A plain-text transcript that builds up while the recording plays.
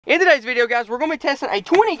In today's video, guys, we're going to be testing a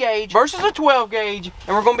 20 gauge versus a 12 gauge,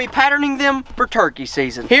 and we're going to be patterning them for turkey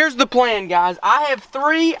season. Here's the plan, guys. I have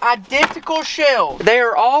 3 identical shells. They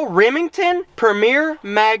are all Remington Premier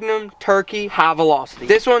Magnum Turkey High Velocity.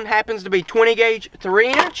 This one happens to be 20 gauge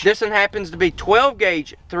 3-inch. This one happens to be 12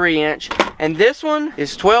 gauge 3-inch. And this one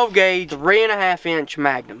is 12 gauge 3.5-inch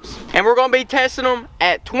Magnums. And we're going to be testing them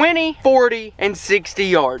at 20, 40, and 60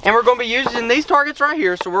 yards. And we're going to be using these targets right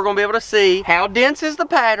here, so we're going to be able to see how dense is the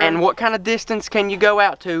pattern and what kind of distance can you go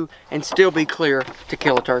out to and still be clear to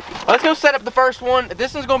kill a turkey. Let's go set up the first one.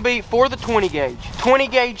 This one's going to be for the 20 gauge. 20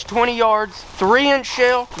 gauge, 20 yards, 3-inch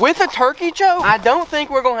shell. With a turkey choke, I don't think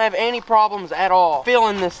we're going to have any problems at all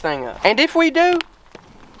filling this thing up. And if we do,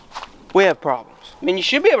 we have problems. I mean, you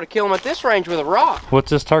should be able to kill them at this range with a rock.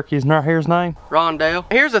 What's this turkey's right here's name? Rondell.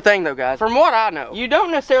 Here's the thing though, guys. From what I know, you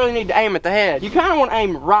don't necessarily need to aim at the head. You kind of want to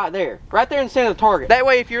aim right there in the center of the target. That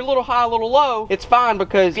way, if you're a little high, a little low, it's fine,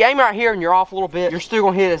 because if you aim right here and you're off a little bit, you're still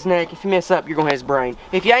gonna hit his neck. If you mess up, you're gonna hit his brain.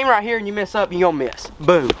 If you aim right here and you mess up, you're gonna miss.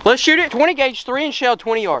 Boom. Let's shoot it. 20 gauge, 3-inch shell,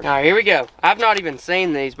 20 yards. All right, here we go. I've not even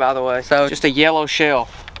seen these, by the way. So just a yellow shell.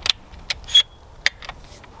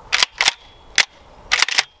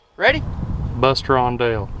 Ready? Buster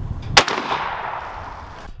Rondell.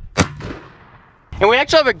 And we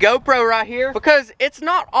actually have a GoPro right here because it's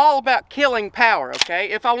not all about killing power,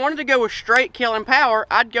 okay? If I wanted to go with straight killing power,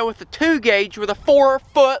 I'd go with the 2 gauge with a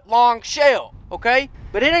 4-foot long shell, okay?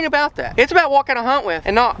 But it ain't about that. It's about what can I hunt with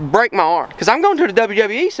and not break my arm. Because I'm going to the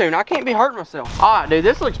WWE soon. I can't be hurting myself. All right, dude,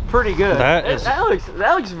 this looks pretty good. That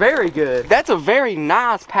looks very good. That's a very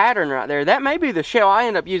nice pattern right there. That may be the shell I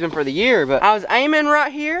end up using for the year, but I was aiming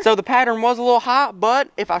right here, so the pattern was a little high, but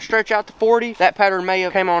if I stretch out to 40, that pattern may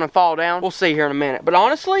have came on and fall down. We'll see here in a minute. But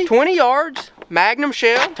honestly, 20 yards, Magnum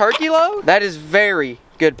shell, turkey load, that is very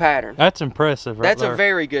good pattern. That's impressive right That's there. a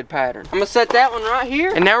very good pattern. I'm gonna set that one right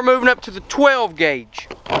here, and now we're moving up to the 12 gauge.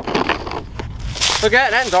 Look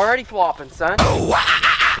at that one's already flopping, son.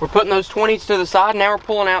 We're putting those 20s to the side. Now we're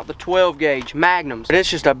pulling out the 12 gauge Magnums. But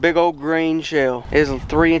it's just a big old green shell. It is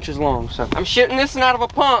 3 inches long. So I'm shooting this one out of a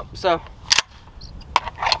pump, so.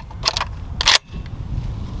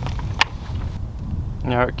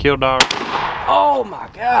 All right, kill dog. Oh my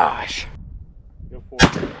gosh. Go for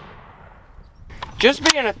it. Just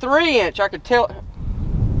being a 3-inch, I could tell.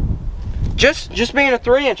 Just being a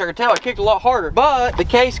 3-inch, I could tell it kicked a lot harder, but the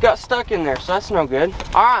case got stuck in there, so that's no good.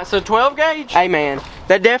 All right, so 12 gauge. Hey man,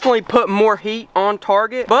 that definitely put more heat on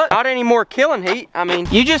target, but not any more killing heat. I mean,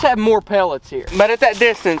 you just have more pellets here. But at that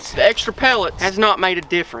distance, the extra pellets has not made a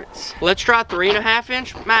difference. Let's try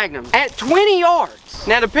 3.5-inch Magnum at 20 yards.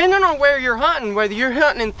 Now, depending on where you're hunting, whether you're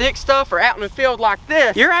hunting in thick stuff or out in the field like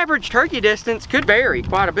this, your average turkey distance could vary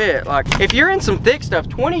quite a bit. Like, if you're in some thick stuff,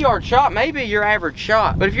 20-yard shot may be your average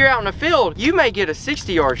shot. But if you're out in the field, you may get a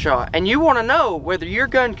 60-yard shot, and you want to know whether your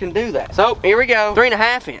gun can do that. So, here we go,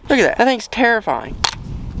 3.5-inch. Look at that, that thing's terrifying.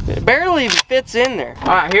 It barely even fits in there. All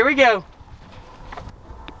right, here we go.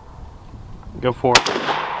 Go for it.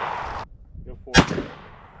 Go for it.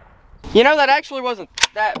 You know, that actually wasn't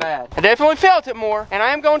that bad. I definitely felt it more, and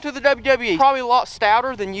I am going to the WWE. Probably a lot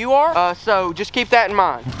stouter than you are, so just keep that in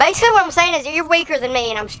mind. Basically what I'm saying is that you're weaker than me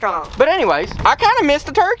and I'm strong. But anyways, I kind of missed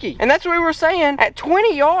the turkey, and that's what we were saying. At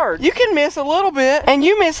 20 yards, you can miss a little bit, and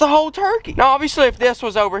you miss the whole turkey. Now, obviously, if this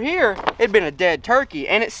was over here, it'd been a dead turkey,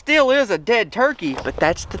 and it still is a dead turkey, but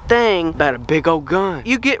that's the thing about a big old gun.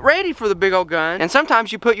 You get ready for the big old gun, and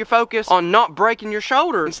sometimes you put your focus on not breaking your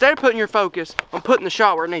shoulder instead of putting your focus on putting the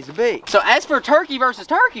shot where it needs to be. So as for turkey versus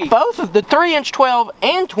turkey, both of the 3-inch 12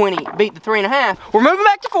 and 20 beat the 3.5. We're moving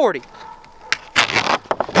back to 40.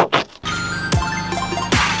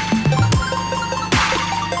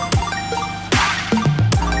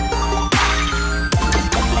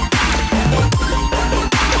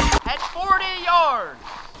 At 40 yards.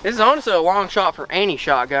 This is honestly a long shot for any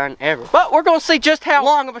shotgun ever. But we're gonna see just how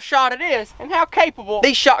long of a shot it is and how capable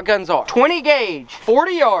these shotguns are. 20 gauge,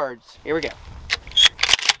 40 yards. Here we go.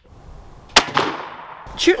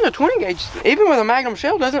 Shooting a 20 gauge, even with a Magnum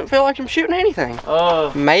shell, doesn't feel like I'm shooting anything.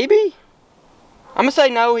 Maybe? I'm gonna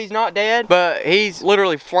say no, he's not dead, but he's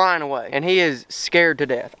literally flying away, and he is scared to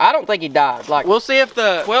death. I don't think he died. Like, we'll see if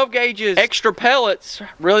the 12 gauge's extra pellets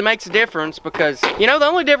really makes a difference, because, you know, the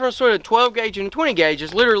only difference between a 12 gauge and 20 gauge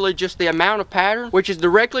is literally just the amount of pattern, which is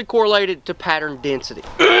directly correlated to pattern density.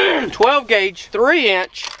 12 gauge,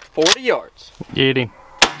 3-inch, 40 yards. Get him.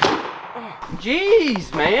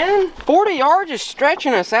 Jeez, man. 40 yards is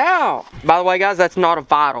stretching us out. By the way, guys, that's not a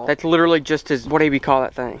vital. That's literally just his, what do you call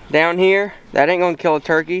that thing? Down here, that ain't gonna kill a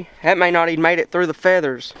turkey. That may not even made it through the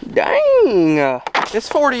feathers. Dang. This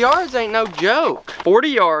 40 yards ain't no joke. 40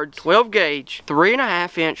 yards, 12 gauge,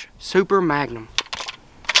 3.5 inch Super Magnum.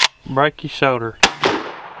 Break your shoulder.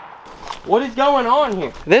 What is going on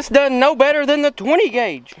here? This doesn't know better than the 20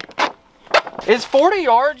 gauge. Is 40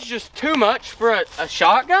 yards just too much for a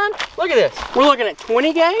shotgun? Look at this. We're looking at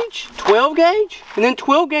 20 gauge, 12 gauge, and then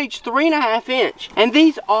 12 gauge 3.5 inch. And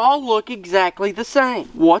these all look exactly the same.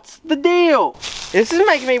 What's the deal? This is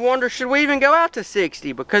making me wonder, should we even go out to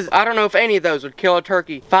 60? Because I don't know if any of those would kill a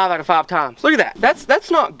turkey 5 out of 5 times. Look at that.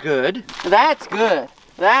 That's not good. That's good.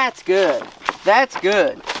 That's good. That's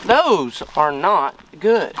good. Those are not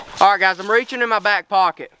good. All right, guys, I'm reaching in my back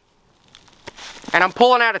pocket. And I'm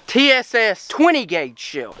pulling out a TSS 20 gauge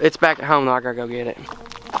shell. It's back at home though, I gotta go get it.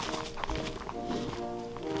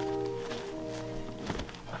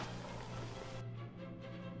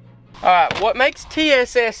 Alright, what makes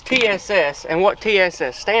TSS TSS and what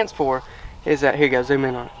TSS stands for is that, here you go, zoom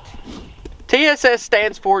in on it. TSS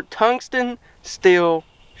stands for tungsten steel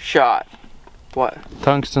shot. What?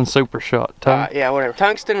 Tungsten super shot. Yeah, whatever.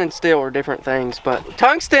 Tungsten and steel are different things, but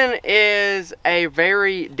tungsten is a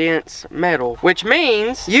very dense metal, which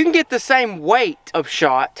means you can get the same weight of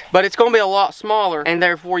shot, but it's going to be a lot smaller, and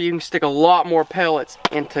therefore you can stick a lot more pellets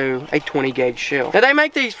into a 20 gauge shell. Now they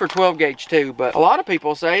make these for 12 gauge too, but a lot of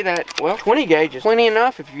people say that, well, 20 gauge is plenty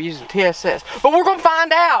enough if you're using TSS. But we're going to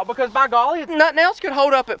find out, because by golly, nothing else could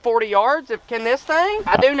hold up at 40 yards. Can this thing?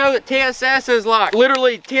 I do know that TSS is like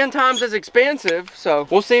literally 10 times as expensive. So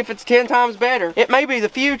we'll see if it's 10 times better. It may be the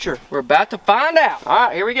future. We're about to find out. All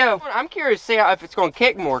right, here we go. I'm curious to see if it's going to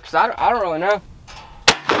kick more, because I don't really know.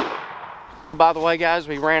 By the way, guys,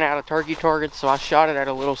 we ran out of turkey targets, so I shot it at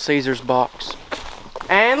a Little Caesars box.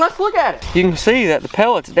 And let's look at it. You can see that the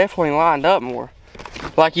pellets definitely lined up more.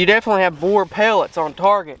 Like, you definitely have more pellets on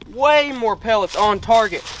target. Way more pellets on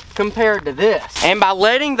target compared to this. And by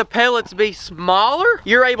letting the pellets be smaller,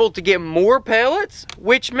 you're able to get more pellets,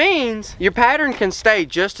 which means your pattern can stay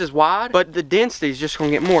just as wide, but the density is just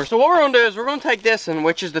gonna get more. So what we're gonna do is we're gonna take this one,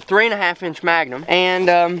 which is the 3.5 inch Magnum, and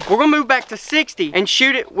we're gonna move back to 60 and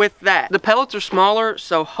shoot it with that. The pellets are smaller,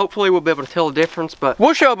 so hopefully we'll be able to tell the difference, but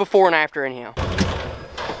we'll show a before and after anyhow.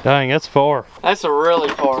 Dang, that's far. That's a really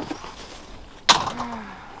far.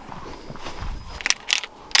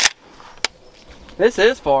 This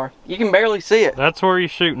is far. You can barely see it. That's where you're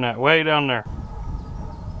shooting at, way down there.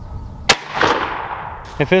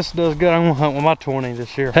 If this does good, I'm gonna hunt with my 20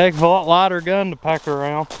 this year. Heck of a lot lighter gun to pack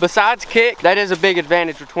around. Besides kick, that is a big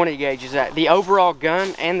advantage with 20 gauge, is that the overall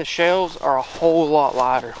gun and the shells are a whole lot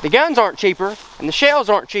lighter. The guns aren't cheaper, and the shells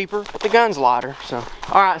aren't cheaper, but the gun's lighter, so.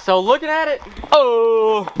 All right, so looking at it,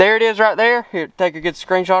 oh, there it is right there. Here, take a good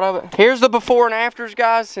screenshot of it. Here's the before and afters,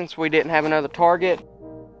 guys, since we didn't have another target.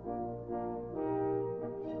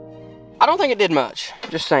 I don't think it did much,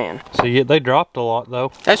 just saying. So yeah, they dropped a lot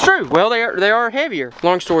though. That's true. Well, they are heavier.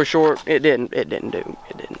 Long story short, it didn't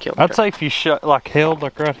kill the I'd say if you shot like held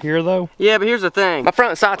like right here though. Yeah, but here's the thing. My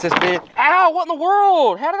front sight's this big. Ow, what in the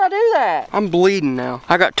world? How did I do that? I'm bleeding now.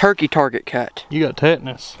 I got turkey target cut. You got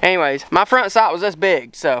tetanus. Anyways, my front sight was this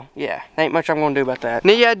big, so yeah, ain't much I'm gonna do about that.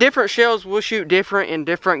 Now yeah, different shells will shoot different in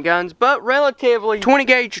different guns, but relatively 20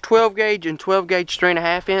 gauge, 12 gauge, and 12 gauge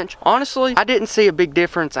 3.5 inch. Honestly, I didn't see a big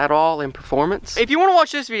difference at all in performance. If you want to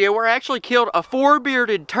watch this video where I actually killed a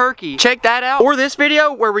 4-bearded turkey, check that out. Or this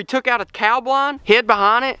video where we took out a cow blind, hid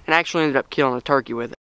behind it, and actually ended up killing a turkey with it.